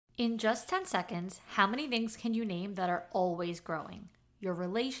In just 10 seconds, how many things can you name that are always growing? Your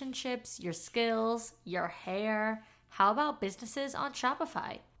relationships, your skills, your hair. How about businesses on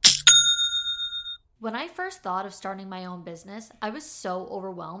Shopify? When I first thought of starting my own business, I was so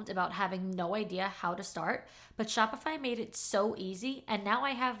overwhelmed about having no idea how to start, but Shopify made it so easy, and now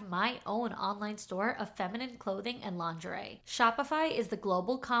I have my own online store of feminine clothing and lingerie. Shopify is the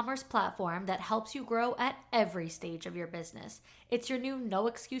global commerce platform that helps you grow at every stage of your business. It's your new no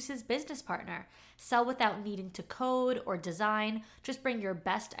excuses business partner. Sell without needing to code or design. Just bring your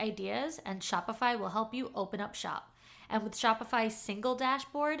best ideas, and Shopify will help you open up shop. And with Shopify's single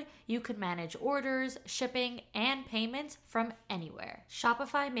dashboard, you can manage orders, shipping, and payments from anywhere.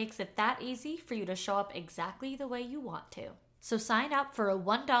 Shopify makes it that easy for you to show up exactly the way you want to. So sign up for a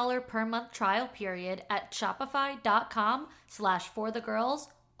 $1 per month trial period at shopify.com/forthegirls,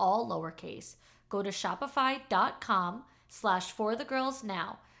 all lowercase. Go to shopify.com/forthegirls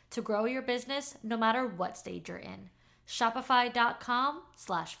now to grow your business no matter what stage you're in.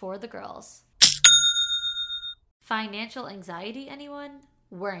 Shopify.com/forthegirls. Financial anxiety, anyone?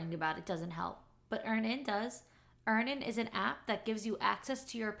 Worrying about it doesn't help, but EarnIn does. EarnIn is an app that gives you access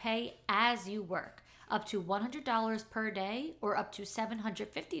to your pay as you work, up to $100 per day or up to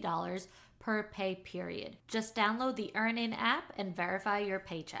 $750 per pay period. Just download the EarnIn app and verify your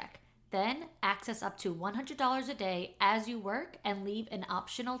paycheck. Then access up to $100 a day as you work and leave an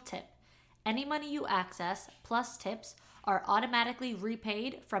optional tip. Any money you access, plus tips, are automatically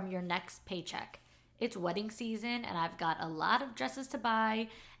repaid from your next paycheck. It's wedding season and I've got a lot of dresses to buy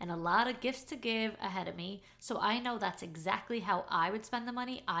and a lot of gifts to give ahead of me, so I know that's exactly how I would spend the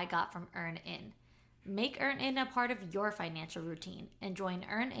money I got from EarnIn. Make EarnIn a part of your financial routine and join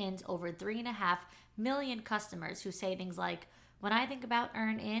EarnIn's over 3.5 million customers who say things like, when I think about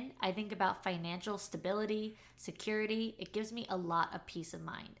EarnIn, I think about financial stability, security. It gives me a lot of peace of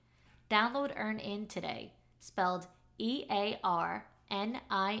mind. Download EarnIn today, spelled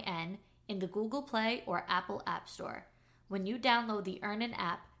EARNIN, in the Google Play or Apple App Store. When you download the EarnIn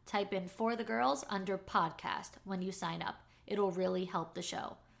app, type in For the Girls under podcast when you sign up. It'll really help the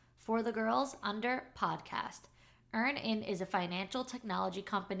show. For the Girls under podcast. EarnIn is a financial technology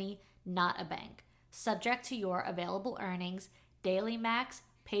company, not a bank. Subject to your available earnings, daily max,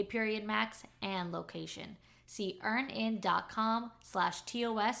 pay period max, and location. See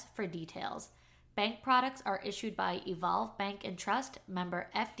earnin.com/TOS for details. Bank products are issued by Evolve Bank and Trust, member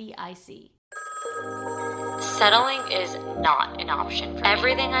FDIC. Settling is not an option for me.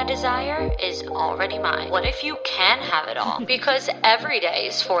 Everything I desire is already mine. What if you can have it all? Because every day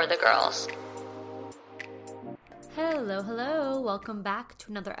is for the girls. Hello. Welcome back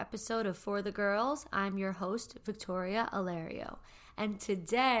to another episode of For the Girls. I'm your host, Victoria Alario. And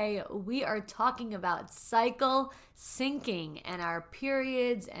today we are talking about cycle syncing and our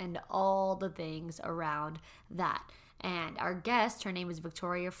periods and all the things around that. And our guest, her name is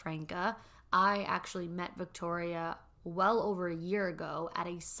Victoria Franca. I actually met Victoria well over a year ago at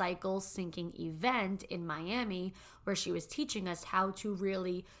a cycle syncing event in Miami where she was teaching us how to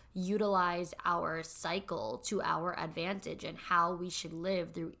really utilize our cycle to our advantage and how we should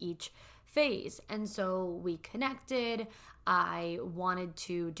live through each phase. And so we connected. I wanted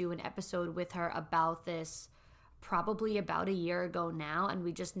to do an episode with her about this probably about a year ago now, and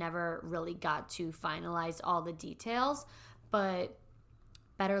we just never really got to finalize all the details, but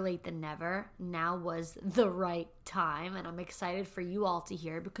better late than never. Now was the right time, and I'm excited for you all to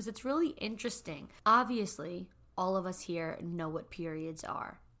hear because it's really interesting. Obviously, all of us here know what periods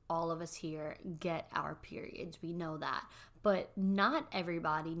are. All of us here get our periods. We know that. But not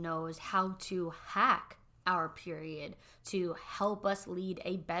everybody knows how to hack our period to help us lead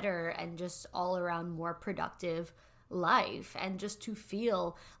a better and just all around more productive life and just to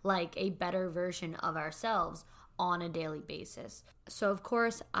feel like a better version of ourselves on a daily basis. So of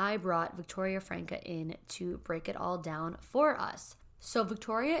course I brought Victoria Franca in to break it all down for us. So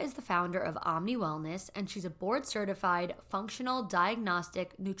Victoria is the founder of Omne Wellness, and she's a board-certified functional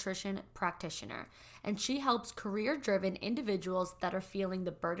diagnostic nutrition practitioner. And she helps career-driven individuals that are feeling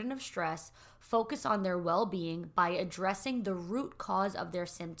the burden of stress focus on their well-being by addressing the root cause of their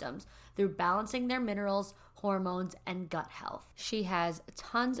symptoms through balancing their minerals, hormones, and gut health. She has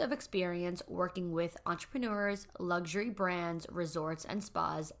tons of experience working with entrepreneurs, luxury brands, resorts, and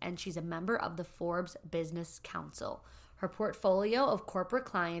spas, and she's a member of the Forbes Business Council. Her portfolio of corporate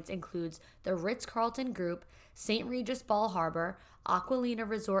clients includes the Ritz-Carlton Group, St. Regis Ball Harbor, Aquilina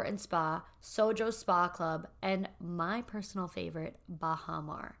Resort and Spa, Sojo Spa Club, and my personal favorite,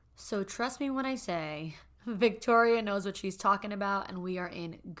 Bahamar. So trust me when I say Victoria knows what she's talking about, and we are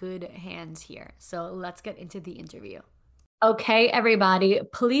in good hands here. So let's get into the interview. Okay, everybody,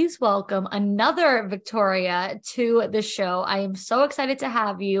 please welcome another Victoria to the show. I am so excited to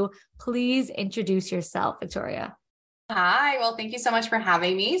have you. Please introduce yourself, Victoria. Hi, well, thank you so much for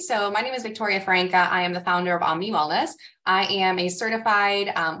having me. So my name is Victoria Franca. I am the founder of Omne Wellness. I am a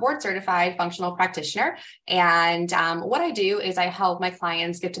certified, board certified functional practitioner. And what I do is I help my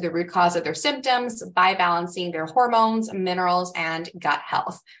clients get to the root cause of their symptoms by balancing their hormones, minerals, and gut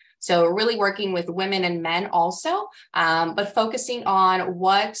health. So really working with women and men also, but focusing on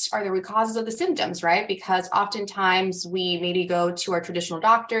what are the root causes of the symptoms, right? Because oftentimes we maybe go to our traditional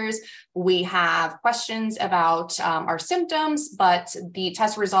doctors, we have questions about our symptoms, but the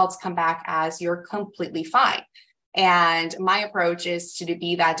test results come back as you're completely fine. And my approach is to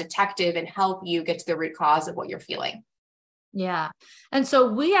be that detective and help you get to the root cause of what you're feeling. Yeah. And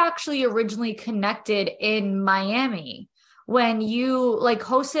so we actually originally connected in Miami when you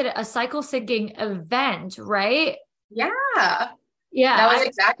hosted a cycle syncing event, right? Yeah. Yeah. That was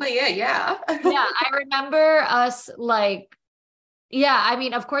exactly it. Yeah. Yeah. I remember us I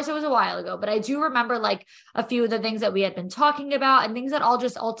mean, of course it was a while ago, but I do remember a few of the things that we had been talking about and things that all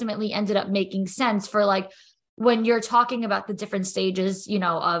just ultimately ended up making sense for when you're talking about the different stages,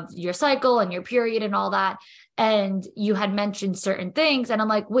 of your cycle and your period and all that. And you had mentioned certain things. And I'm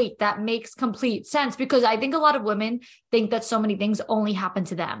like, wait, that makes complete sense, because I think a lot of women think that so many things only happen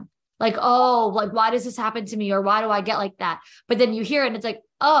to them. Why does this happen to me? Or why do I get like that? But then you hear it and it's like,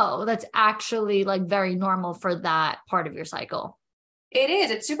 oh, that's actually very normal for that part of your cycle. It is.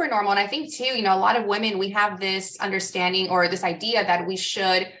 It's super normal. And I think too, a lot of women, we have this understanding or this idea that we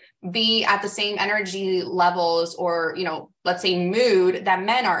should be at the same energy levels or, let's say mood that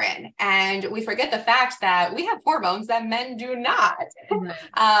men are in. And we forget the fact that we have hormones that men do not.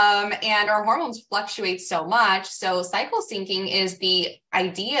 And our hormones fluctuate so much. So cycle syncing is the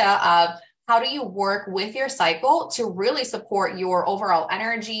idea of how do you work with your cycle to really support your overall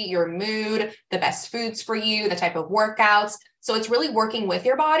energy, your mood, the best foods for you, the type of workouts. So it's really working with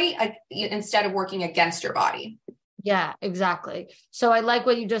your body instead of working against your body. Yeah, exactly. So I like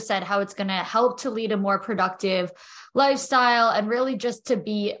what you just said, how it's going to help to lead a more productive lifestyle and really just to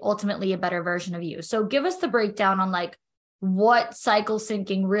be ultimately a better version of you. So give us the breakdown on what cycle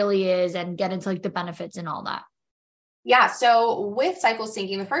syncing really is and get into the benefits and all that. Yeah. So with cycle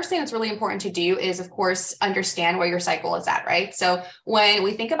syncing, the first thing that's really important to do is, of course, understand where your cycle is at, right? So when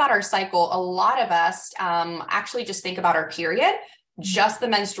we think about our cycle, a lot of us actually just think about our period, just the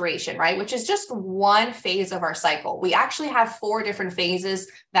menstruation, right? Which is just one phase of our cycle. We actually have 4 different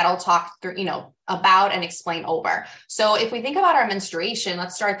phases that I'll talk through, about and explain over. So if we think about our menstruation,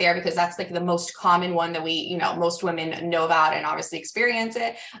 let's start there because that's the most common one that we, most women know about and obviously experience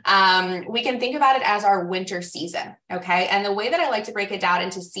it. We can think about it as our winter season. Okay. And the way that I like to break it down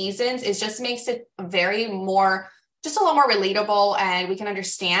into seasons is just makes it just a little more relatable, and we can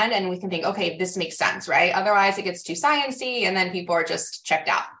understand and we can think, okay, this makes sense, right? Otherwise it gets too sciencey and then people are just checked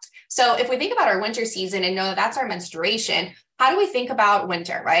out. So if we think about our winter season and know that that's our menstruation, how do we think about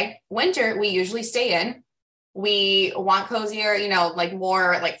winter, right? Winter, we usually stay in. We want cozier,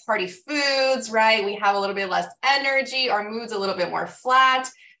 more party foods, right? We have a little bit less energy. Our mood's a little bit more flat.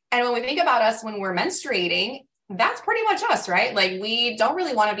 And when we think about us when we're menstruating, that's pretty much us, right? We don't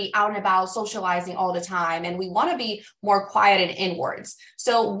really want to be out and about socializing all the time. And we want to be more quiet and inwards.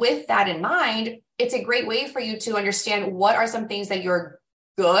 So with that in mind, it's a great way for you to understand what are some things that you're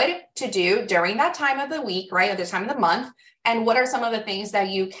good to do during that time of the week, right? At the time of the month. And what are some of the things that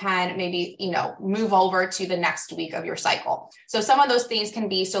you can maybe, move over to the next week of your cycle. So some of those things can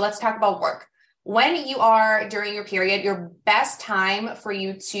be, so let's talk about work. When you are during your period, your best time for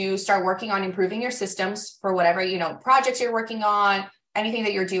you to start working on improving your systems for whatever, projects you're working on, anything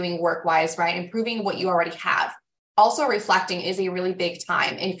that you're doing work-wise, right? Improving what you already have. Also reflecting is a really big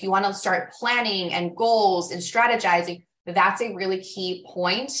time. And if you want to start planning and goals and strategizing, that's a really key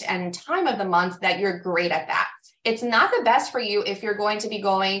point and time of the month that you're great at that. It's not the best for you if you're going to be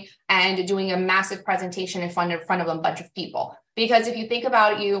going and doing a massive presentation in front of a bunch of people. Because if you think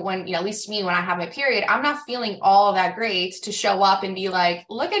about you when, at least me, when I have my period, I'm not feeling all that great to show up and be like,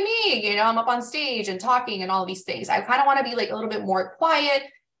 look at me, I'm up on stage and talking and all these things. I kind of want to be a little bit more quiet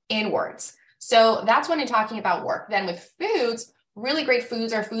inwards. So that's when you're talking about work. Then with foods, really great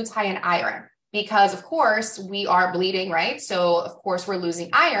foods are foods high in iron. Because of course we are bleeding, right? So of course we're losing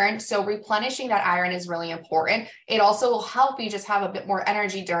iron. So replenishing that iron is really important. It also will help you just have a bit more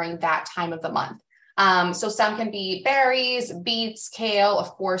energy during that time of the month. So some can be berries, beets, kale, of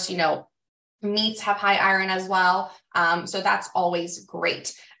course, meats have high iron as well. So that's always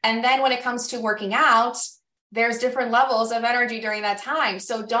great. And then when it comes to working out, there's different levels of energy during that time.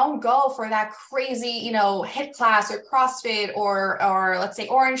 So don't go for that crazy, HIIT class or CrossFit or let's say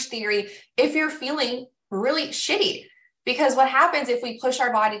Orange Theory if you're feeling really shitty. Because what happens if we push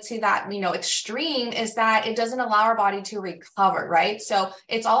our body to that, extreme is that it doesn't allow our body to recover, right? So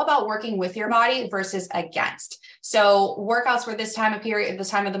it's all about working with your body versus against. So workouts for this time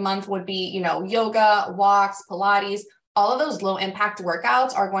of the month would be, yoga, walks, Pilates. All of those low impact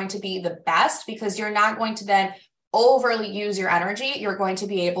workouts are going to be the best because you're not going to then overly use your energy. You're going to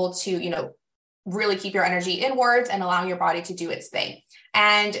be able to, really keep your energy inwards and allowing your body to do its thing.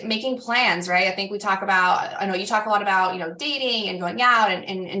 And making plans, right? I think I know you talk a lot about, dating and going out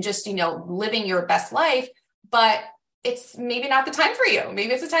and just, living your best life, but it's maybe not the time for you.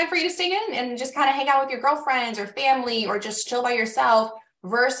 Maybe it's the time for you to stay in and just kind of hang out with your girlfriends or family or just chill by yourself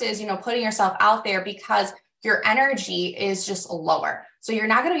versus, putting yourself out there because your energy is just lower. So you're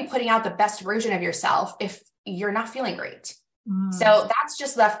not going to be putting out the best version of yourself if you're not feeling great. So that's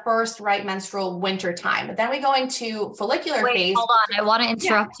just the first menstrual winter time. But then we go into follicular phase. Hold on. I want to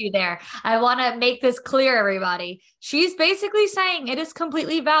interrupt you there. I want to make this clear, everybody. She's basically saying it is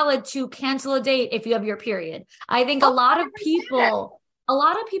completely valid to cancel a date if you have your period. I think a lot of people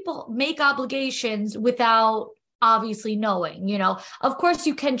make obligations without obviously knowing, of course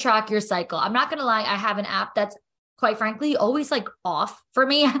you can track your cycle. I'm not going to lie. I have an app that's quite frankly always off for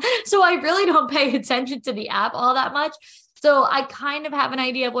me. So I really don't pay attention to the app all that much. So I kind of have an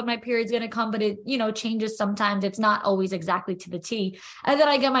idea of when my period's going to come, but it, changes sometimes. It's not always exactly to the T. And then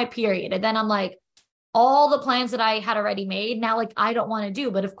I get my period. And then I'm like, all the plans that I had already made, now I don't want to do.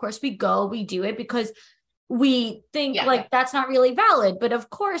 But of course we do it because we think that's not really valid. But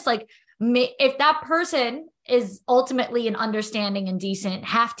of course, if that person is ultimately an understanding and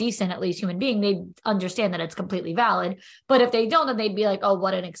half decent, at least human being, they understand that it's completely valid. But if they don't, then they'd be like, oh,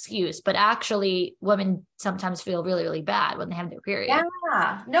 what an excuse. But actually women sometimes feel really, really bad when they have their period.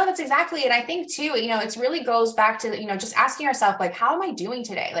 Yeah, no, that's exactly. And I think too, it really goes back to, just asking yourself, how am I doing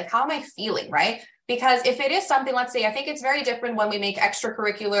today? How am I feeling? Right. Because if it is something, let's say, I think it's very different when we make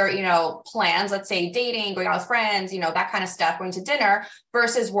extracurricular, plans, let's say dating, going out with friends, that kind of stuff, going to dinner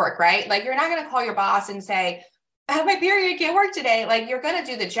versus work, right? You're not going to call your boss and say, I have my period, can't work today. You're going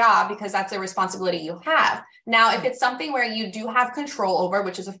to do the job because that's a responsibility you have. Now, if it's something where you do have control over,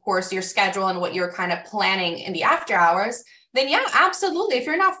 which is of course your schedule and what you're kind of planning in the after hours, then yeah, absolutely. If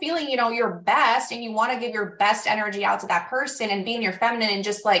you're not feeling, your best and you want to give your best energy out to that person and be in your feminine and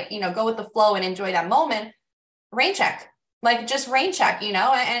just go with the flow and enjoy that moment, rain check. Just rain check,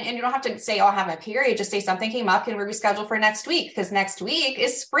 and you don't have to say, oh, I have my period. Just say something came up and we reschedule for next week because next week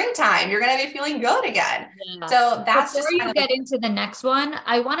is springtime. You're going to be feeling good again. Yeah. So that's before you get into the next one,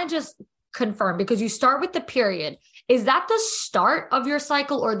 I want to just confirm because you start with the period. Is that the start of your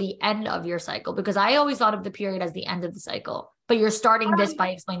cycle or the end of your cycle? Because I always thought of the period as the end of the cycle, but you're starting this by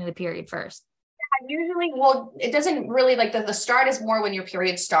explaining the period first. Usually, it doesn't really the start is more when your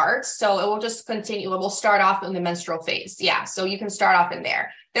period starts. So it will just continue. It will start off in the menstrual phase. Yeah. So you can start off in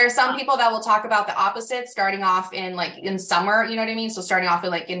there. There are some people that will talk about the opposite, starting off in in summer, you know what I mean? So starting off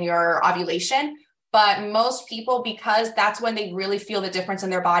in your ovulation. But most people, because that's when they really feel the difference in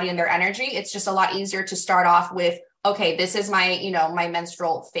their body and their energy, it's just a lot easier to start off with, okay, this is my, my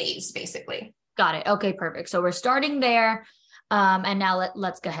menstrual phase, basically. Got it. Okay, perfect. So we're starting there. And now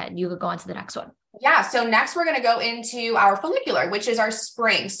let's go ahead. You could go on to the next one. Yeah. So next we're going to go into our follicular, which is our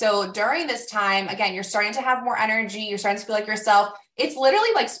spring. So during this time, again, you're starting to have more energy. You're starting to feel like yourself. It's literally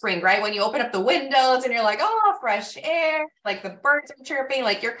like spring, right? When you open up the windows and you're like, oh, fresh air, the birds are chirping,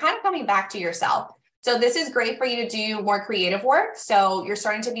 you're kind of coming back to yourself. So this is great for you to do more creative work. So you're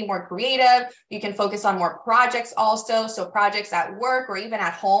starting to be more creative. You can focus on more projects also. So projects at work or even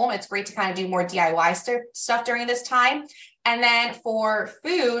at home, it's great to kind of do more DIY stuff during this time. And then for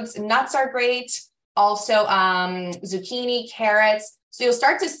foods, nuts are great. Also, zucchini, carrots. So you'll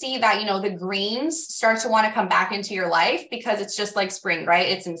start to see that, the greens start to want to come back into your life because it's just like spring, right?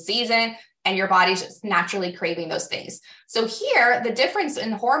 It's in season and your body's just naturally craving those things. So here, the difference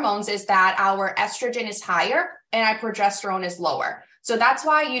in hormones is that our estrogen is higher and our progesterone is lower. So that's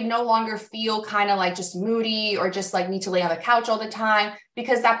why you no longer feel kind of just moody or just need to lay on the couch all the time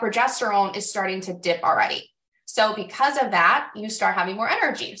because that progesterone is starting to dip already. So because of that, you start having more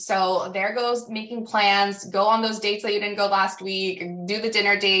energy. So there goes making plans, go on those dates that you didn't go last week, do the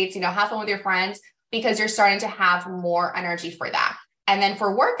dinner dates, have fun with your friends because you're starting to have more energy for that. And then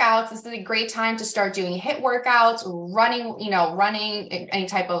for workouts, this is a great time to start doing HIIT workouts, running, any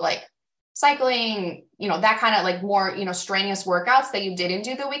type of cycling, that kind of more, strenuous workouts that you didn't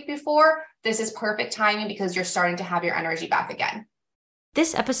do the week before. This is perfect timing because you're starting to have your energy back again.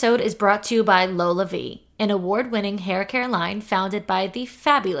 This episode is brought to you by Lola V. an award-winning hair care line founded by the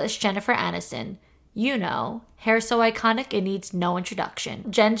fabulous Jennifer Aniston. You know, hair so iconic it needs no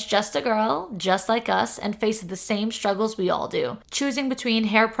introduction. Jen's just a girl, just like us, and faces the same struggles we all do, choosing between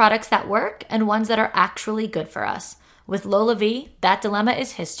hair products that work and ones that are actually good for us. With Lola V, that dilemma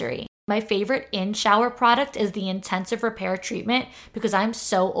is history. My favorite in-shower product is the intensive repair treatment because I'm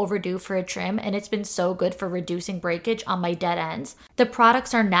so overdue for a trim and it's been so good for reducing breakage on my dead ends. The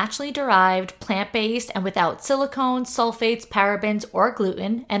products are naturally derived, plant-based, and without silicones, sulfates, parabens, or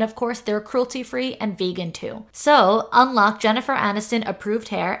gluten, and of course they're cruelty-free and vegan too. So unlock Jennifer Aniston approved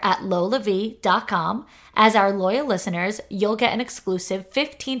hair at lolav.com. As our loyal listeners, you'll get an exclusive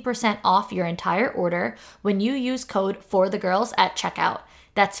 15% off your entire order when you use code FORTHEGIRLS at checkout.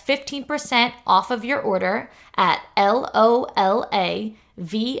 That's 15% off of your order at LOLAVIE.com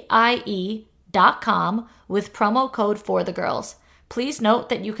with promo code FORTHEGIRLS. Please note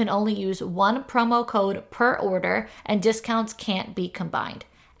that you can only use one promo code per order and discounts can't be combined.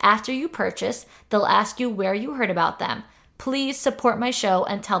 After you purchase, they'll ask you where you heard about them. Please support my show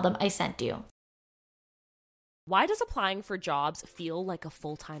and tell them I sent you. Why does applying for jobs feel like a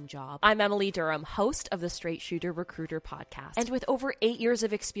full-time job? I'm Emily Durham, host of the Straight Shooter Recruiter podcast. And with over 8 years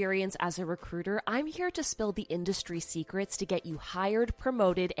of experience as a recruiter, I'm here to spill the industry secrets to get you hired,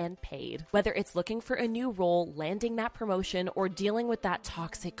 promoted, and paid. Whether it's looking for a new role, landing that promotion, or dealing with that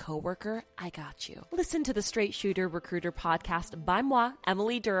toxic coworker, I got you. Listen to the Straight Shooter Recruiter podcast by moi,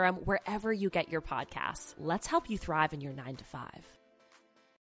 Emily Durham, wherever you get your podcasts. Let's help you thrive in your 9-to-5.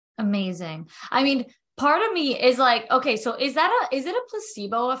 Amazing. I mean, part of me is like, okay, so is it a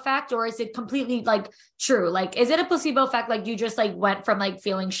placebo effect or is it completely like true? Like, is it a placebo effect? Like you just like went from like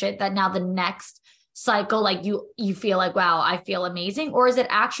feeling shit that now the next cycle, like you feel like, wow, I feel amazing. Or is it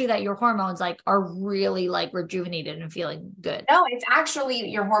actually that your hormones like are really like rejuvenated and feeling good? No, it's actually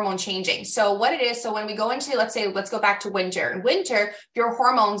your hormone changing. So what it is, so when we go into, let's go back to winter. In winter, your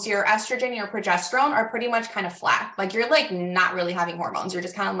hormones, your estrogen, your progesterone are pretty much kind of flat. Like you're like not really having hormones. You're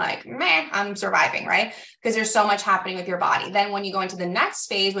just kind of like, meh, I'm surviving, right? Because there's so much happening with your body. Then when you go into the next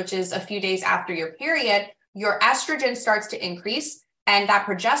phase, which is a few days after your period, your estrogen starts to increase and that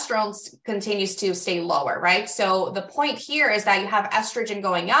progesterone continues to stay lower, right? So the point here is that you have estrogen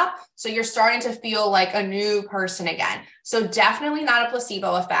going up. So you're starting to feel like a new person again. So definitely not a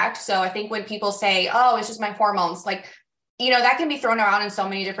placebo effect. So I think when people say, oh, it's just my hormones, like, you know, that can be thrown around in so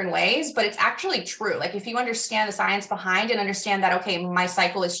many different ways, but it's actually true. Like if you understand the science behind and understand that, okay, my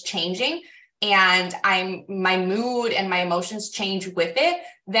cycle is changing and my mood and my emotions change with it,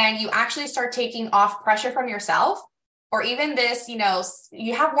 then you actually start taking off pressure from yourself. Or even this, you know,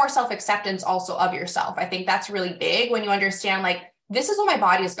 you have more self-acceptance also of yourself. I think that's really big when you understand, like, this is what my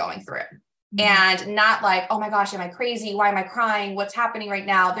body is going through. And not like, oh my gosh, am I crazy? Why am I crying? What's happening right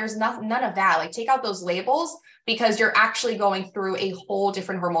now? There's none of that. Like take out those labels because you're actually going through a whole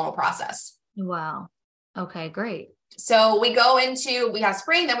different hormonal process. Wow. Okay, great. So we have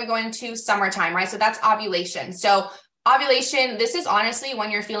spring, then we go into summertime, right? So that's ovulation. So ovulation, this is honestly when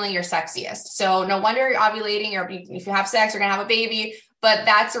you're feeling your sexiest. So no wonder you're ovulating, or if you have sex, you're going to have a baby, but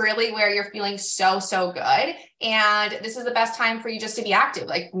that's really where you're feeling so good. And this is the best time for you just to be active,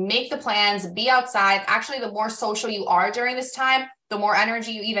 like make the plans, be outside. Actually, the more social you are during this time, the more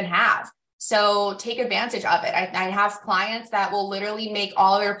energy you even have. So take advantage of it. I have clients that will literally make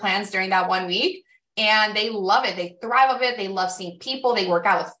all of their plans during that 1 week and they love it. They thrive of it. They love seeing people. They work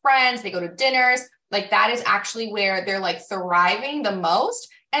out with friends. They go to dinners. Like that is actually where they're like thriving the most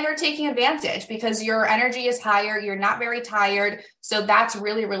and they're taking advantage because your energy is higher. You're not very tired. So that's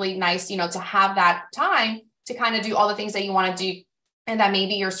really, really nice, you know, to have that time to kind of do all the things that you want to do. And that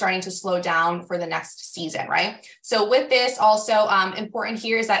maybe you're starting to slow down for the next season, right? So with this also important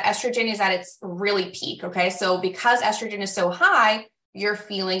here is that estrogen is at its really peak. Okay. So because estrogen is so high, you're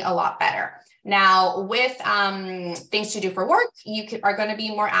feeling a lot better. Now with things to do for work, are going to be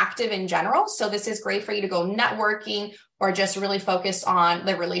more active in general. So this is great for you to go networking or just really focus on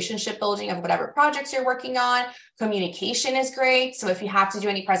the relationship building of whatever projects you're working on. Communication is great. So if you have to do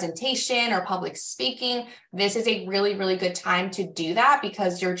any presentation or public speaking, this is a really, really good time to do that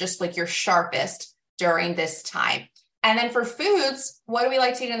because you're just like your sharpest during this time. And then for foods, what do we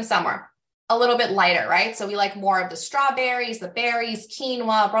like to eat in the summer? A little bit lighter, right? So we like more of the strawberries, the berries,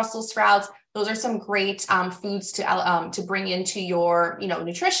 quinoa, Brussels sprouts. Those are some great foods to bring into your, you know,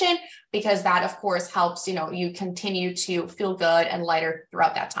 nutrition, because that of course helps, you know, you continue to feel good and lighter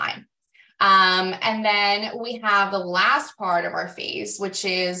throughout that time. And then we have the last part of our phase, which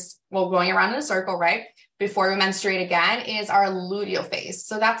is, well, going around in a circle, right? Before we menstruate again is our luteal phase.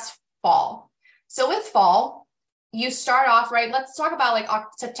 So that's fall. So with fall, you start off, right? Let's talk about like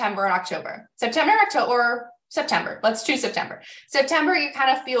September and October. September. Let's choose September. September, you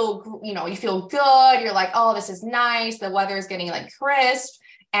kind of feel, you feel good. You're like, oh, this is nice. The weather is getting like crisp.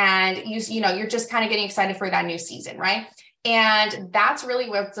 And you're just kind of getting excited for that new season, right? And that's really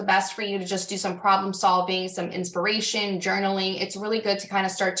what's the best for you to just do some problem solving, some inspiration, journaling. It's really good to kind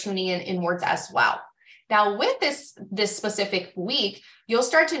of start tuning in inwards as well. Now with this specific week, you'll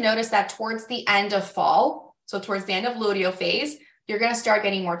start to notice that towards the end of fall, so towards the end of luteal phase, you're going to start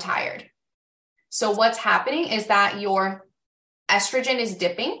getting more tired. So what's happening is that your estrogen is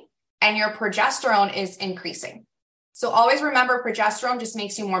dipping and your progesterone is increasing. So always remember, progesterone just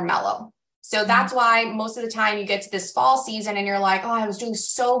makes you more mellow. So that's why most of the time you get to this fall season and you're like, oh, I was doing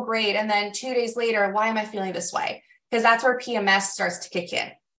so great. And then 2 days later, why am I feeling this way? Because that's where PMS starts to kick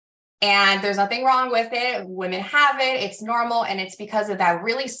in. And there's nothing wrong with it. Women have it. It's normal. And it's because of that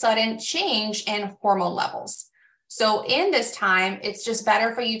really sudden change in hormone levels. So in this time, it's just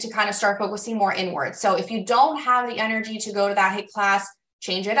better for you to kind of start focusing more inward. So if you don't have the energy to go to that HIIT class,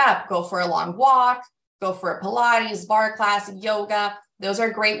 change it up. Go for a long walk, go for a Pilates, barre class, yoga. Those are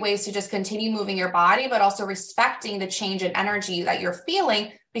great ways to just continue moving your body, but also respecting the change in energy that you're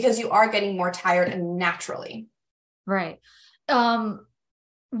feeling because you are getting more tired naturally. Right. So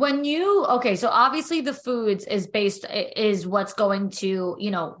obviously the foods is what's going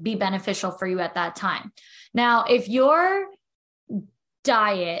to, be beneficial for you at that time. Now, if your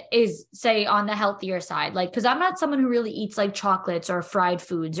diet is, say, on the healthier side, like, because I'm not someone who really eats like chocolates or fried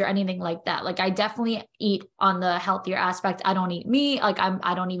foods or anything like that. Like, I definitely eat on the healthier aspect. I don't eat meat. Like,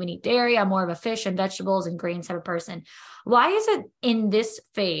 I don't even eat dairy. I'm more of a fish and vegetables and grains type of person. Why is it in this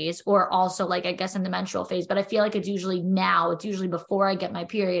phase, or also like, I guess in the menstrual phase, but I feel like it's usually before I get my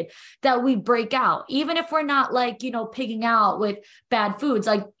period, that we break out, even if we're not like, pigging out with bad foods,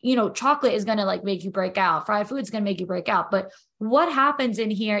 like, chocolate is going to like make you break out. Fried food is going to make you break out. But what happens in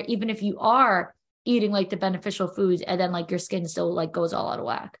here, even if you are eating like the beneficial foods and then like your skin still like goes all out of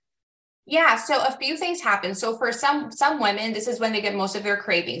whack? Yeah. So a few things happen. So for some women, this is when they get most of their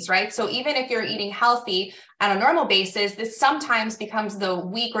cravings, right? So even if you're eating healthy on a normal basis, this sometimes becomes the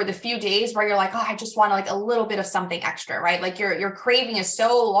week or the few days where you're like, oh, I just want like a little bit of something extra, right? Like your craving is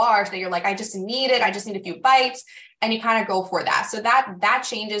so large that you're like, I just need it. I just need a few bites. And you kind of go for that. So that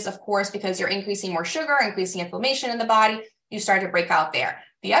changes, of course, because you're increasing more sugar, increasing inflammation in the body. You start to break out there.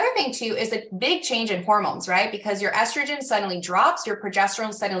 The other thing too is a big change in hormones, right? Because your estrogen suddenly drops, your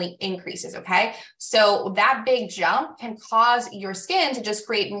progesterone suddenly increases, okay? So that big jump can cause your skin to just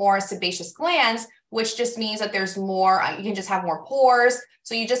create more sebaceous glands, which just means that there's more, you can just have more pores.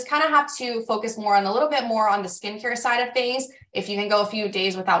 So you just kind of have to focus more on a little bit more on the skincare side of things. If you can go a few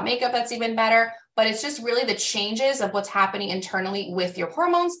days without makeup, that's even better. But it's just really the changes of what's happening internally with your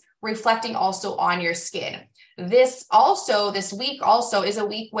hormones, reflecting also on your skin. This week also is a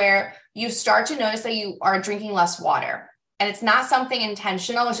week where you start to notice that you are drinking less water, and it's not something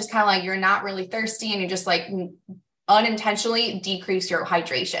intentional. It's just kind of like you're not really thirsty and you just like unintentionally decrease your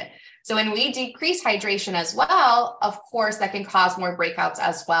hydration. So when we decrease hydration as well, of course, that can cause more breakouts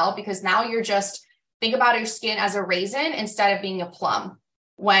as well, because now you're just, think about your skin as a raisin instead of being a plum.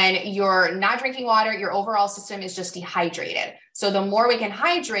 When you're not drinking water, your overall system is just dehydrated. So the more we can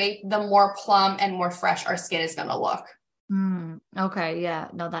hydrate, the more plump and more fresh our skin is going to look. Okay. Yeah.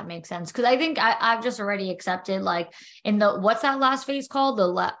 No, that makes sense. Cause I think I've just already accepted, like, in what's that last phase called?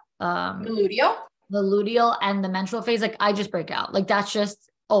 The luteal and the menstrual phase. Like, I just break out. Like, that's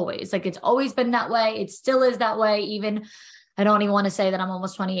just always, like, it's always been that way. It still is that way. Even, I don't even want to say that I'm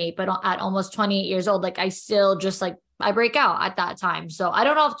almost 28, but at almost 28 years old, like, I still just like, I break out at that time. So I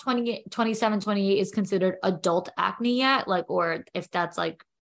don't know if 27, 28 is considered adult acne yet, like, or if that's like,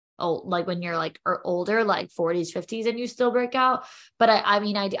 oh, like when you're like older, like 40s, 50s, and you still break out. But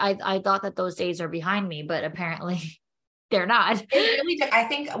I thought that those days are behind me, but apparently they're not. I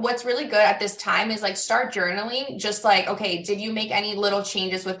think what's really good at this time is like start journaling, just like, okay, did you make any little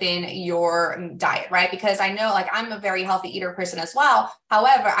changes within your diet, right? Because I know, like, I'm a very healthy eater person as well.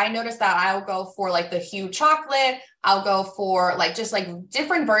 However, I noticed that I'll go for like the huge chocolate. I'll go for like, just like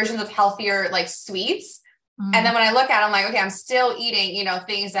different versions of healthier, like sweets. And then when I look at it, I'm like, okay, I'm still eating,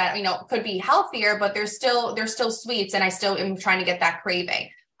 things that, could be healthier, but they're still sweets. And I still am trying to get that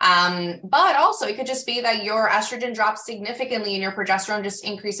craving. But also it could just be that your estrogen drops significantly and your progesterone just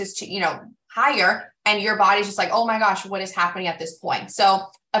increases to, higher, and your body's just like, oh my gosh, what is happening at this point? So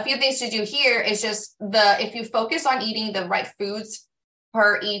a few things to do here is just if you focus on eating the right foods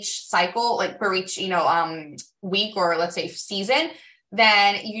per each cycle, like per each, week, or let's say season,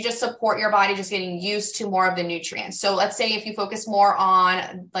 then you just support your body just getting used to more of the nutrients. So let's say if you focus more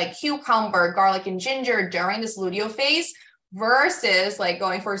on like cucumber, garlic, and ginger during this luteal phase versus like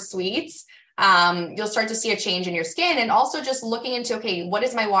going for sweets, you'll start to see a change in your skin. And also just looking into, okay, what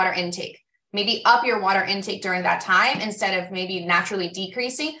is my water intake? Maybe up your water intake during that time instead of maybe naturally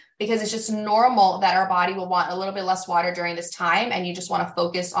decreasing, because it's just normal that our body will want a little bit less water during this time. And you just want to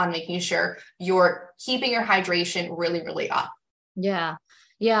focus on making sure you're keeping your hydration really, really up. Yeah.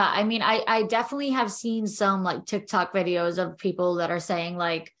 Yeah. I mean, I definitely have seen some like TikTok videos of people that are saying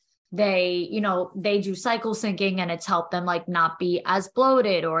like they do cycle syncing and it's helped them like not be as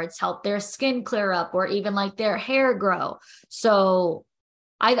bloated, or it's helped their skin clear up, or even like their hair grow. So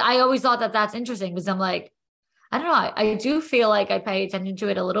I always thought that that's interesting, because I'm like, I don't know. I do feel like I pay attention to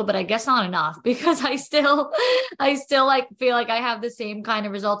it a little, but I guess not enough, because I still like feel like I have the same kind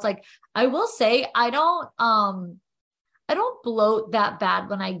of results. Like I will say, I don't bloat that bad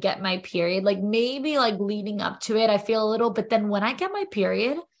when I get my period. Like maybe like leading up to it, I feel a little, but then when I get my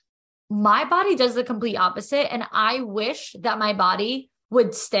period, my body does the complete opposite. And I wish that my body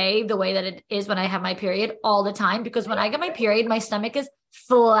would stay the way that it is when I have my period all the time, because when I get my period, my stomach is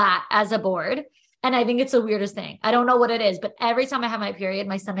flat as a board. And I think it's the weirdest thing. I don't know what it is, but every time I have my period,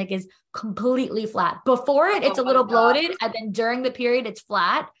 my stomach is completely flat. Before it, it's a little bloated. And then during the period, it's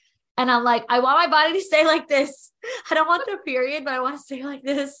flat. And I'm like, I want my body to stay like this. I don't want the period, but I want to stay like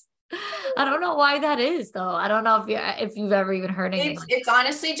this. I don't know why that is, though. I don't know if you've ever even heard anything. It's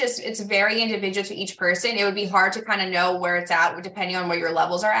honestly just, it's very individual to each person. It would be hard to kind of know where it's at depending on where your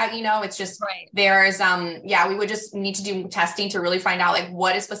levels are at. It's just, right. There's, we would just need to do testing to really find out like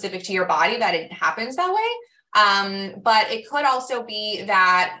what is specific to your body that it happens that way. But it could also be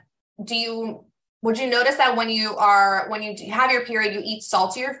that, would you notice that when you have your period, you eat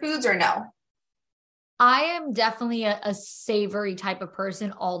saltier foods or no? I am definitely a savory type of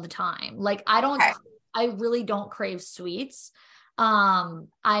person all the time. Like I really don't crave sweets.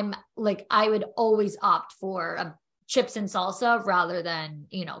 I'm like, I would always opt for chips and salsa rather than,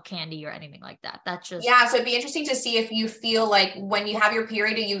 candy or anything like that. That's just. Yeah. So it'd be interesting to see if you feel like when you have your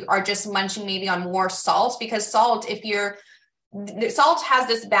period, you are just munching maybe on more salt, because salt, salt has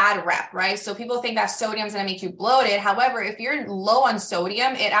this bad rep, right? So people think that sodium is going to make you bloated. However, if you're low on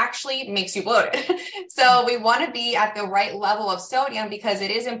sodium, it actually makes you bloated. So we want to be at the right level of sodium because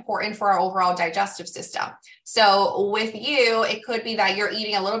it is important for our overall digestive system. So with you, it could be that you're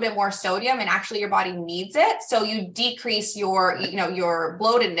eating a little bit more sodium and actually your body needs it. So you decrease your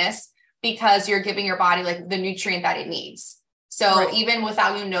bloatedness because you're giving your body like the nutrient that it needs. So right. Even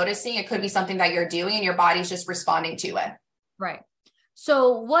without you noticing, it could be something that you're doing and your body's just responding to it. Right.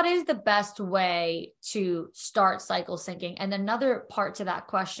 So what is the best way to start cycle syncing? And another part to that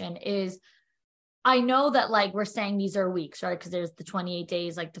question is, I know that like we're saying these are weeks, right? Because there's the 28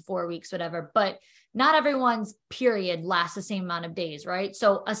 days, like the 4 weeks, whatever, but not everyone's period lasts the same amount of days, right?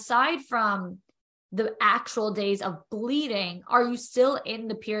 So aside from the actual days of bleeding, are you still in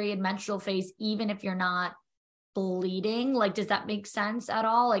the period menstrual phase, even if you're not bleeding? Like, does that make sense at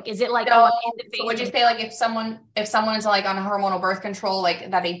all? Like, is it like, so would you say like if someone is like on a hormonal birth control,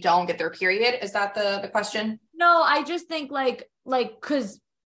 like that they don't get their period? Is that the question? No, I just think like, cause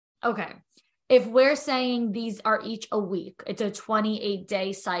okay. If we're saying these are each a week, it's a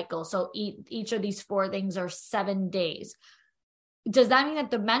 28-day cycle. So each of these 4 things are 7 days. Does that mean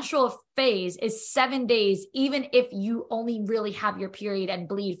that the menstrual phase is 7 days, even if you only really have your period and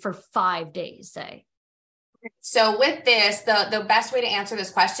bleed for 5 days, say? So with this, the best way to answer this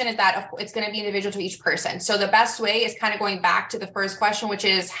question is that it's going to be individual to each person. So the best way is kind of going back to the first question, which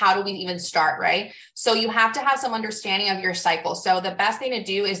is how do we even start, right? So you have to have some understanding of your cycle. So the best thing to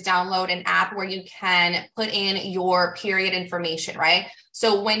do is download an app where you can put in your period information, right?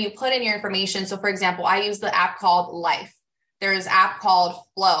 So when you put in your information, so for example, I use the app called Life. There's an app called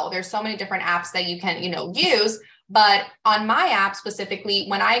Flow. There's so many different apps that you can, use. But on my app specifically,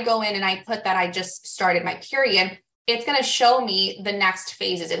 when I go in and I put that I just started my period, it's going to show me the next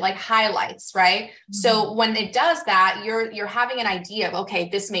phases. It like highlights, right? Mm-hmm. So when it does that, you're having an idea of, okay,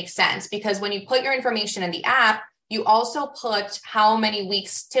 this makes sense. Because when you put your information in the app, you also put how many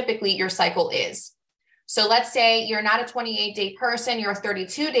weeks typically your cycle is. So let's say you're not a 28-day person, you're a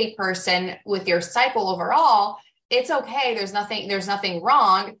 32-day person with your cycle overall. It's okay. There's nothing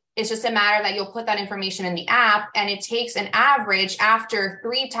wrong. It's just a matter that you'll put that information in the app, and it takes an average after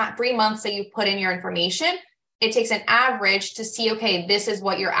 3 months that you put in your information. It takes an average to see, okay, this is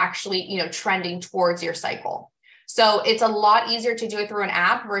what you're actually, trending towards your cycle. So it's a lot easier to do it through an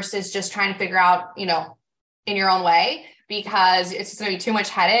app versus just trying to figure out, in your own way, because it's just going to be too much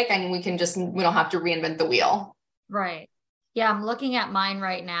headache and we don't have to reinvent the wheel. Right. Yeah, I'm looking at mine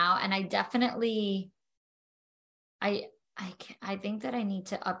right now, and I definitely, I think that I need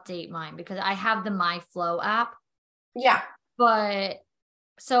to update mine because I have the My Flow app, Yeah. but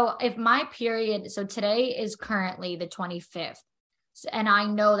so if my period, so today is currently the 25th, and I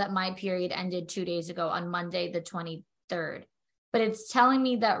know that my period ended 2 days ago on Monday, the 23rd, but it's telling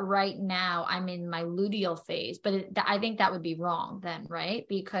me that right now I'm in my luteal phase, but I think that would be wrong then, right?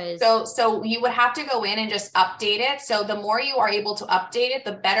 Because So you would have to go in and just update it. So the more you are able to update it,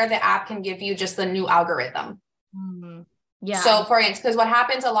 the better the app can give you just the new algorithm. yeah, So for instance, because what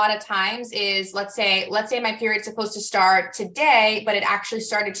happens a lot of times is let's say my period's supposed to start today, but it actually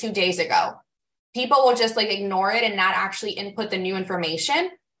started 2 days ago. People will just like ignore it and not actually input the new information.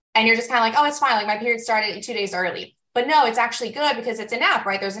 And you're just kind of like, oh, it's fine. Like my period started 2 days early. But no, it's actually good because it's an app,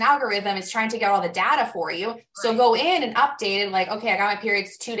 right? There's an algorithm. It's trying to get all the data for you. So go in and update it like, okay, I got my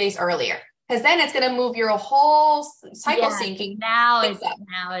periods 2 days earlier. Because then it's going to move your whole cycle syncing. Now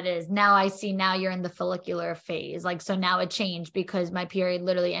it is. Now I see, now you're in the follicular phase. Like, so now it changed because my period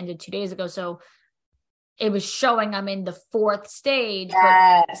literally ended 2 days ago. So it was showing I'm in the fourth stage, but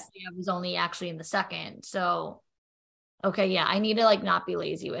I was only actually in the second. So, okay. Yeah. I need to like not be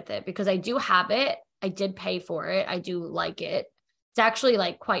lazy with it because I do have it. I did pay for it. I do like it. It's actually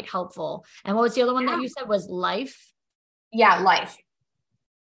like quite helpful. And what was the other one that you said was Life? Yeah. Life.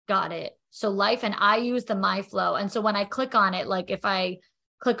 Got it. So Life, and I use the My Flow. And so when I click on it, like if I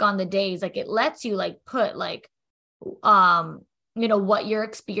click on the days, like it lets you like put like, what you're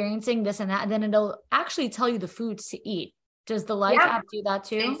experiencing, this and that, and then it'll actually tell you the foods to eat. Does the Life app do that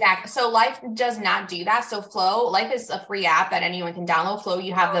too? Exactly. So Life does not do that. So Life is a free app that anyone can download. Flow,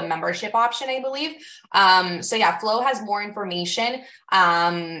 you have the membership option, I believe. So yeah, Flow has more information.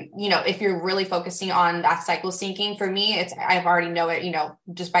 If you're really focusing on that cycle syncing, for me, I've already know it,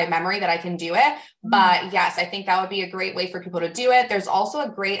 just by memory that I can do it. But yes, I think that would be a great way for people to do it. There's also a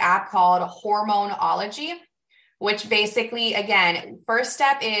great app called Hormonology, which basically, again, first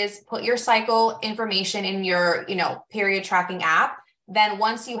step is put your cycle information in your, period tracking app. Then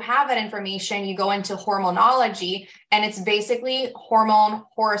once you have that information, you go into Hormonology, and it's basically hormone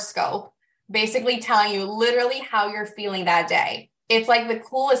horoscope, basically telling you literally how you're feeling that day. It's like the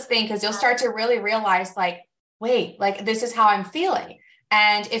coolest thing because you'll start to really realize like, wait, like this is how I'm feeling.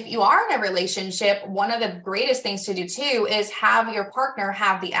 And if you are in a relationship, one of the greatest things to do too is have your partner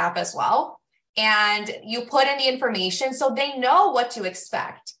have the app as well. And you put in the information so they know what to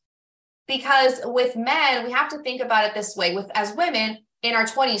expect. Because with men, we have to think about it this way. As women in our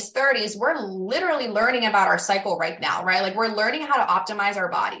 20s, 30s, we're literally learning about our cycle right now, right? Like we're learning how to optimize our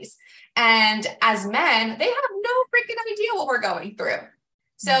bodies. And as men, they have no freaking idea what we're going through.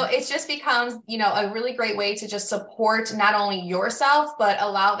 So it just becomes, a really great way to just support not only yourself, but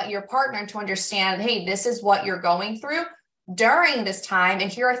allow your partner to understand, hey, this is what you're going through during this time,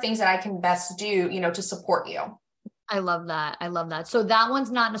 and here are things that I can best do, to support you. I love that. So that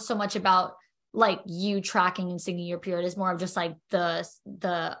one's not so much about like you tracking and singing your period. It's more of just like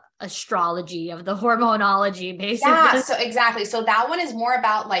the astrology of the hormonology, basically. Yeah, so exactly. So that one is more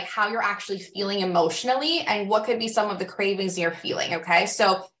about like how you're actually feeling emotionally and what could be some of the cravings you're feeling. Okay.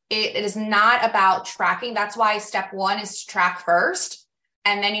 So it is not about tracking. That's why step one is to track first.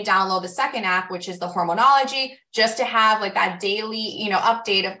 And then you download the second app, which is the Hormonology, just to have like that daily,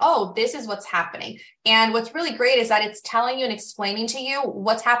 update of, oh, this is what's happening. And what's really great is that it's telling you and explaining to you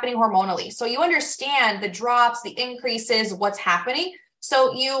what's happening hormonally. So you understand the drops, the increases, what's happening.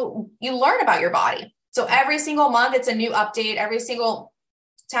 So you learn about your body. So every single month, it's a new update. Every single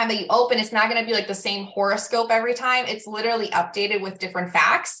time that you open, it's not going to be like the same horoscope every time. It's literally updated with different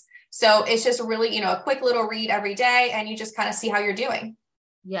facts. So it's just really, a quick little read every day, and you just kind of see how you're doing.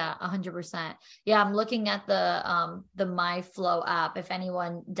 Yeah, 100%. Yeah, I'm looking at the My Flow app. If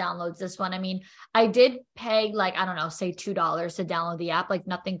anyone downloads this one, I mean, I did pay like, I don't know, say $2 to download the app, like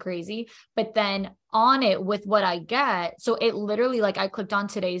nothing crazy. But then on it with what I get, so it literally, like I clicked on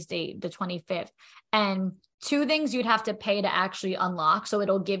today's date, the 25th, and two things you'd have to pay to actually unlock. So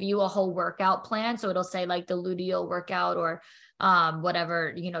it'll give you a whole workout plan. So it'll say like the luteal workout or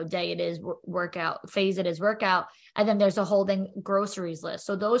whatever, day it is workout, phase it is workout. And then there's a whole thing groceries list.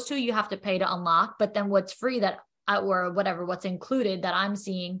 So those two you have to pay to unlock, but then what's free or whatever, what's included that I'm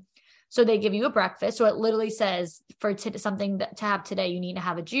seeing. So they give you a breakfast. So it literally says for something to have today, you need to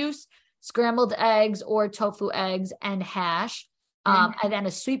have a juice, scrambled eggs or tofu eggs and hash. And then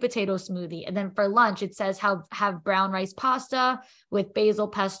a sweet potato smoothie. And then for lunch, it says have brown rice pasta with basil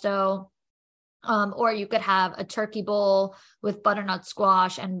pesto. Or you could have a turkey bowl with butternut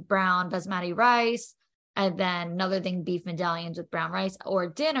squash and brown basmati rice. and then another thing, beef medallions with brown rice. Or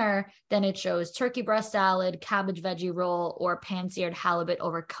dinner, then it shows turkey breast salad, cabbage veggie roll, or pan-seared halibut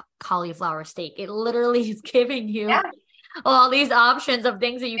over cauliflower steak. It literally is giving you all these options of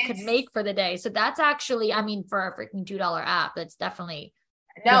things that you could make for the day. So that's actually, I mean, for a freaking $2 app, that's definitely.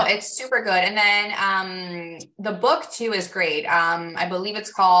 No, it's super good. And then the book too is great. I believe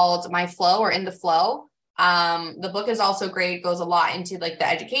it's called My Flow or In the Flow. The book is also great, goes a lot into like the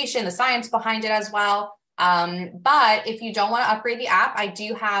education, the science behind it as well. But if you don't want to upgrade the app, I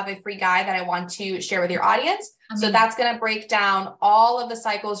do have a free guide that I want to share with your audience. So that's going to break down all of the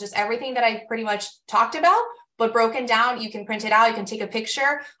cycles, just everything that I pretty much talked about, but broken down. You can print it out. You can take a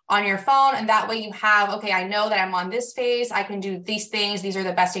picture on your phone. And that way you have, okay, I know that I'm on this phase. I can do these things. These are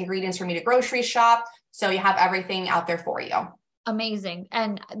the best ingredients for me to grocery shop. So you have everything out there for you. Amazing.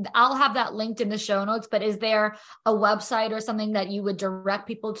 And I'll have that linked in the show notes, but is there a website or something that you would direct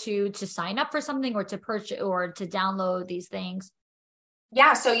people to sign up for something or to purchase or to download these things?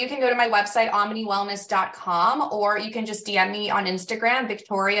 Yeah. So you can go to my website, omniwellness.com, or you can just DM me on Instagram,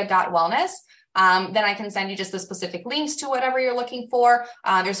 victoria.wellness. Then I can send you just the specific links to whatever you're looking for.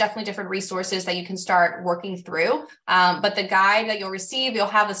 There's definitely different resources that you can start working through. But the guide that you'll receive, you'll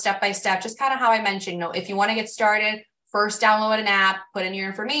have the step-by-step, just kind of how I mentioned, if you want to get started, first download an app, put in your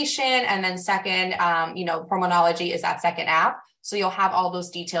information, and then second, Hormonology is that second app. So you'll have all those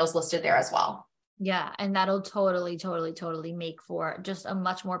details listed there as well. Yeah. And that'll totally make for just a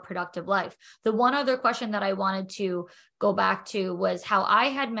much more productive life. The one other question that I wanted to go back to was how I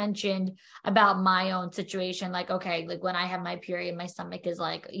had mentioned about my own situation. Like, okay, like when I have my period, my stomach is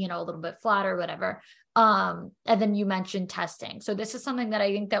like, a little bit flat or whatever. And then you mentioned testing. So this is something that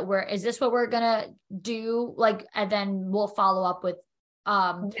I think that is this what we're going to do? Like, and then we'll follow up with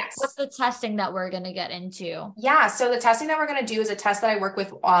Yes. What's the testing that we're going to get into? Yeah. So the testing that we're going to do is a test that I work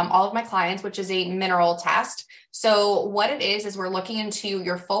with all of my clients, which is a mineral test. So what it is we're looking into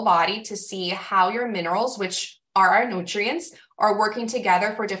your full body to see how your minerals, which are our nutrients, are working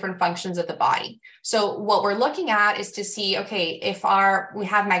together for different functions of the body. So what we're looking at is to see, okay, if we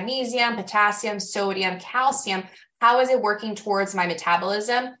have magnesium, potassium, sodium, calcium, how is it working towards my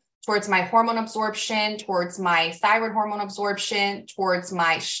metabolism, towards my hormone absorption, towards my thyroid hormone absorption, towards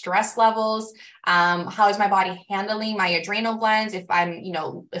my stress levels. How is my body handling my adrenal glands? If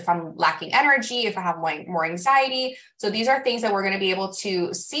I'm lacking energy, if I have more anxiety. So these are things that we're going to be able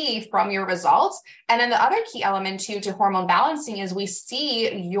to see from your results. And then the other key element to hormone balancing is we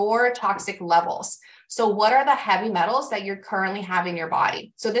see your toxic levels. So what are the heavy metals that you're currently having in your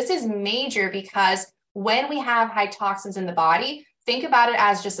body? So this is major because when we have high toxins in the body, think about it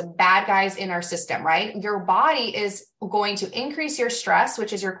as just bad guys in our system, right? Your body is going to increase your stress,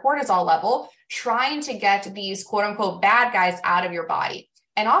 which is your cortisol level, trying to get these quote unquote bad guys out of your body.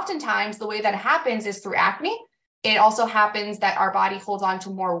 And oftentimes the way that happens is through acne. It also happens that our body holds on to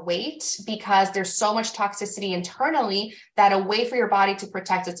more weight because there's so much toxicity internally that a way for your body to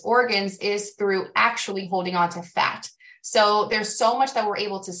protect its organs is through actually holding on to fat. So there's so much that we're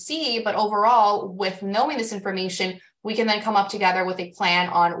able to see, but overall, with knowing this information, we can then come up together with a plan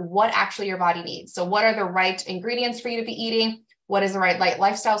on what actually your body needs. So what are the right ingredients for you to be eating? What is the right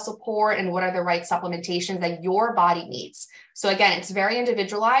lifestyle support? And what are the right supplementations that your body needs? So again, it's very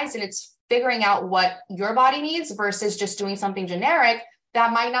individualized and it's figuring out what your body needs versus just doing something generic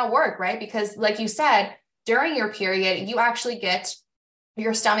that might not work, right? Because like you said, during your period, you actually get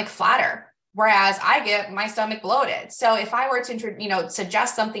your stomach flatter, whereas I get my stomach bloated. So if I were to,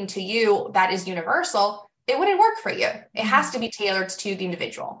 suggest something to you that is universal, it wouldn't work for you. It has to be tailored to the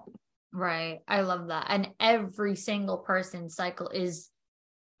individual. Right. I love that. And every single person's cycle is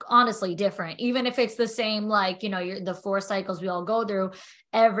honestly different. Even if it's the same, the 4 cycles we all go through,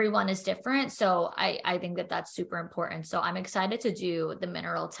 everyone is different. So I think that that's super important. So I'm excited to do the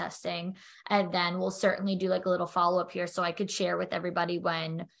mineral testing, and then we'll certainly do like a little follow-up here so I could share with everybody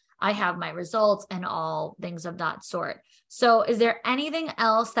when I have my results and all things of that sort. So is there anything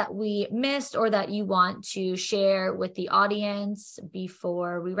else that we missed or that you want to share with the audience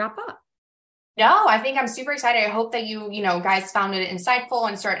before we wrap up? No, I think I'm super excited. I hope that you guys found it insightful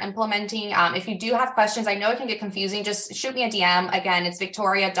and start implementing. If you do have questions, I know it can get confusing. Just shoot me a DM. Again, it's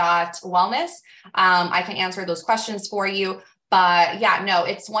victoria.wellness. I can answer those questions for you. But yeah, no,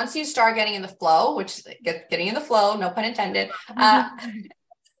 it's once you start getting in the flow, which getting in the flow, no pun intended.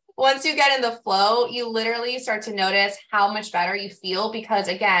 Once you get in the flow, you literally start to notice how much better you feel because,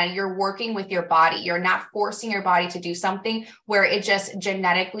 again, you're working with your body. You're not forcing your body to do something where it just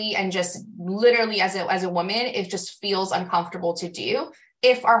genetically and just literally as a woman, it just feels uncomfortable to do.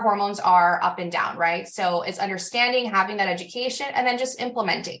 if our hormones are up and down, right? So it's understanding, having that education, and then just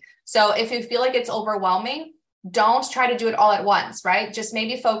implementing. So if you feel like it's overwhelming, don't try to do it all at once, right? Just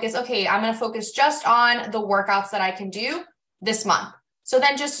maybe focus, okay, I'm going to focus just on the workouts that I can do this month. So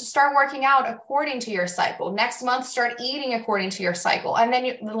then just start working out according to your cycle. Next month, start eating according to your cycle. And then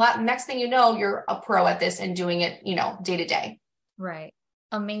the next thing you know, you're a pro at this and doing it, day to day. Right.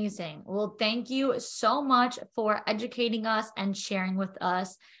 Amazing. Well, thank you so much for educating us and sharing with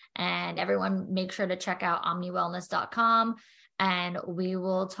us. And everyone, make sure to check out omniwellness.com, and we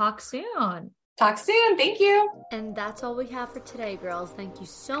will talk soon. Talk soon. Thank you. And that's all we have for today, girls. Thank you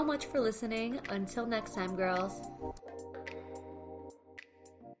so much for listening. Until next time, girls.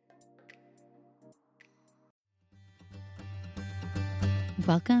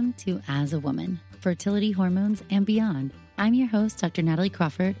 Welcome to As a Woman, Fertility, Hormones, and Beyond. I'm your host, Dr. Natalie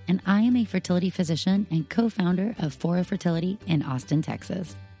Crawford, and I am a fertility physician and co-founder of Fora Fertility in Austin,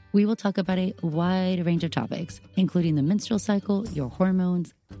 Texas. We will talk about a wide range of topics, including the menstrual cycle, your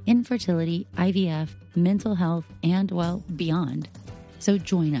hormones, infertility, IVF, mental health, and, well, beyond. So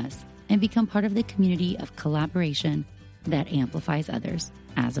join us and become part of the community of collaboration that amplifies others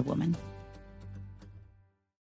as a woman.